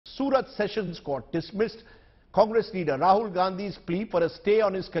Surat Sessions Court dismissed Congress leader Rahul Gandhi's plea for a stay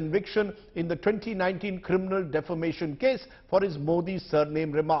on his conviction in the 2019 criminal defamation case for his Modi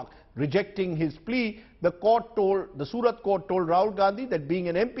surname remark. Rejecting his plea, the Surat court told Rahul Gandhi that being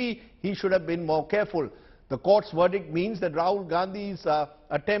an MP, he should have been more careful. The court's verdict means that Rahul Gandhi's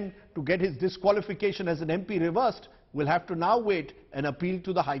attempt to get his disqualification as an MP reversed will have to now wait and appeal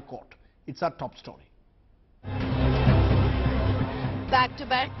to the High Court. It's our top story.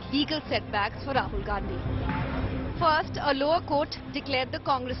 Back-to-back legal setbacks for Rahul Gandhi. First, a lower court declared the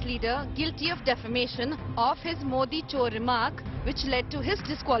Congress leader guilty of defamation of his Modi chor remark, which led to his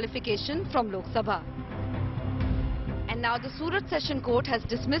disqualification from Lok Sabha. And now the Surat Session Court has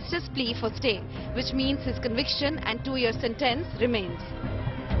dismissed his plea for stay, which means his conviction and 2-year sentence remains.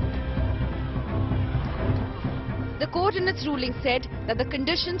 The court in its ruling said that the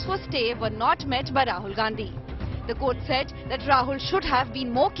conditions for stay were not met by Rahul Gandhi. The court said that Rahul should have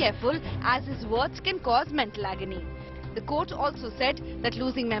been more careful as his words can cause mental agony. The court also said that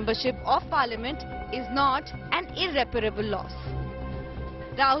losing membership of parliament is not an irreparable loss.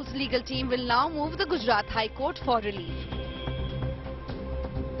 Rahul's legal team will now move the Gujarat High Court for relief.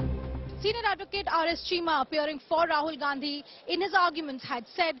 Senior advocate R.S. Chima, appearing for Rahul Gandhi, in his arguments had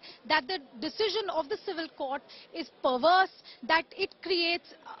said that the decision of the civil court is perverse, that it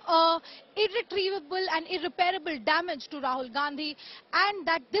creates irretrievable and irreparable damage to Rahul Gandhi, and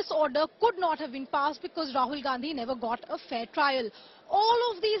that this order could not have been passed because Rahul Gandhi never got a fair trial.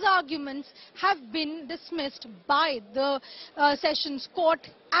 All of these arguments have been dismissed by the Sessions Court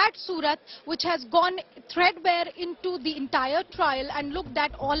at Surat, which has gone threadbare into the entire trial and looked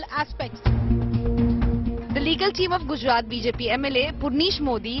at all aspects. The legal team of Gujarat BJP MLA Purnish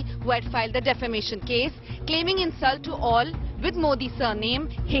Modi, who had filed the defamation case, claiming insult to all with Modi's surname,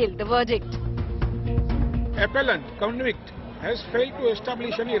 hailed the verdict. Appellant, convict, has failed to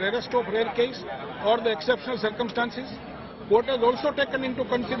establish any rarest of rare case or the exceptional circumstances. Court has also taken into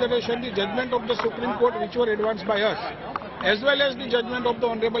consideration the judgment of the Supreme Court which were advanced by us, as well as the judgment of the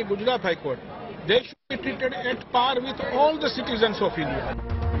Honorable Gujarat High Court. They should be treated at par with all the citizens of India.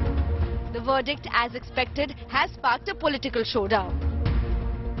 The verdict, as expected, has sparked a political showdown.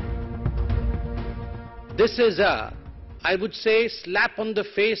 This is I would say, slap on the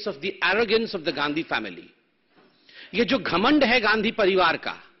face of the arrogance of the Gandhi family. ये जो घमंड है गांधी परिवार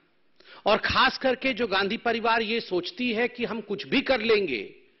का, और खास करके जो गांधी परिवार ये सोचती है कि हम कुछ भी कर लेंगे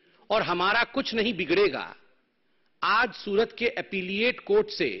और हमारा कुछ नहीं बिगड़ेगा, आज सूरत के अपीलिएट कोर्ट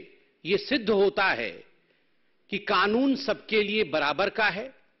से ये सिद्ध होता है कि कानून सबके लिए बराबर का है.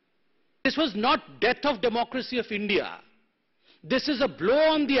 This was not death of democracy of India. This is a blow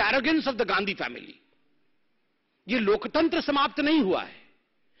on the arrogance of the Gandhi family. ये लोकतंत्र समाप्त नहीं हुआ है.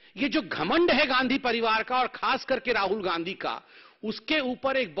 ये जो घमंड है गांधी परिवार का और खास करके राहुल गांधी का, उसके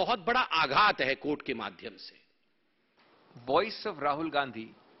ऊपर एक बहुत बड़ा आघात है कोर्ट के माध्यम से. Voice of Rahul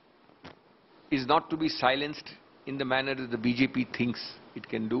Gandhi is not to be silenced in the manner that the BJP thinks it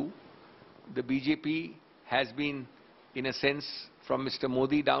can do. The BJP has been, in a sense, from Mr.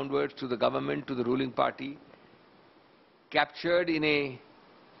 Modi downwards to the government, to the ruling party, captured in a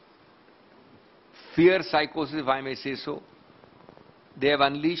fear psychosis, if I may say so. They have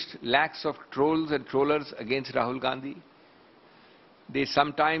unleashed lakhs of trolls and trollers against Rahul Gandhi. They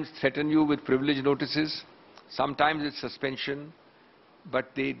sometimes threaten you with privilege notices, sometimes with suspension,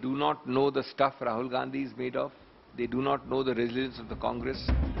 but they do not know the stuff Rahul Gandhi is made of. They do not know the resilience of the Congress.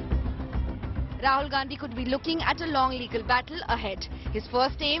 Rahul Gandhi could be looking at a long legal battle ahead. His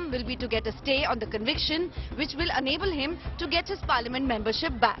first aim will be to get a stay on the conviction, which will enable him to get his parliament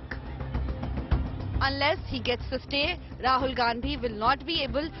membership back. Unless he gets the stay, Rahul Gandhi will not be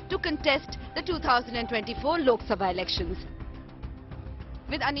able to contest the 2024 Lok Sabha elections.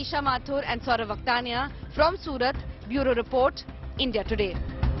 With Anisha Mathur and Saurav Aktania from Surat, Bureau Report, India Today.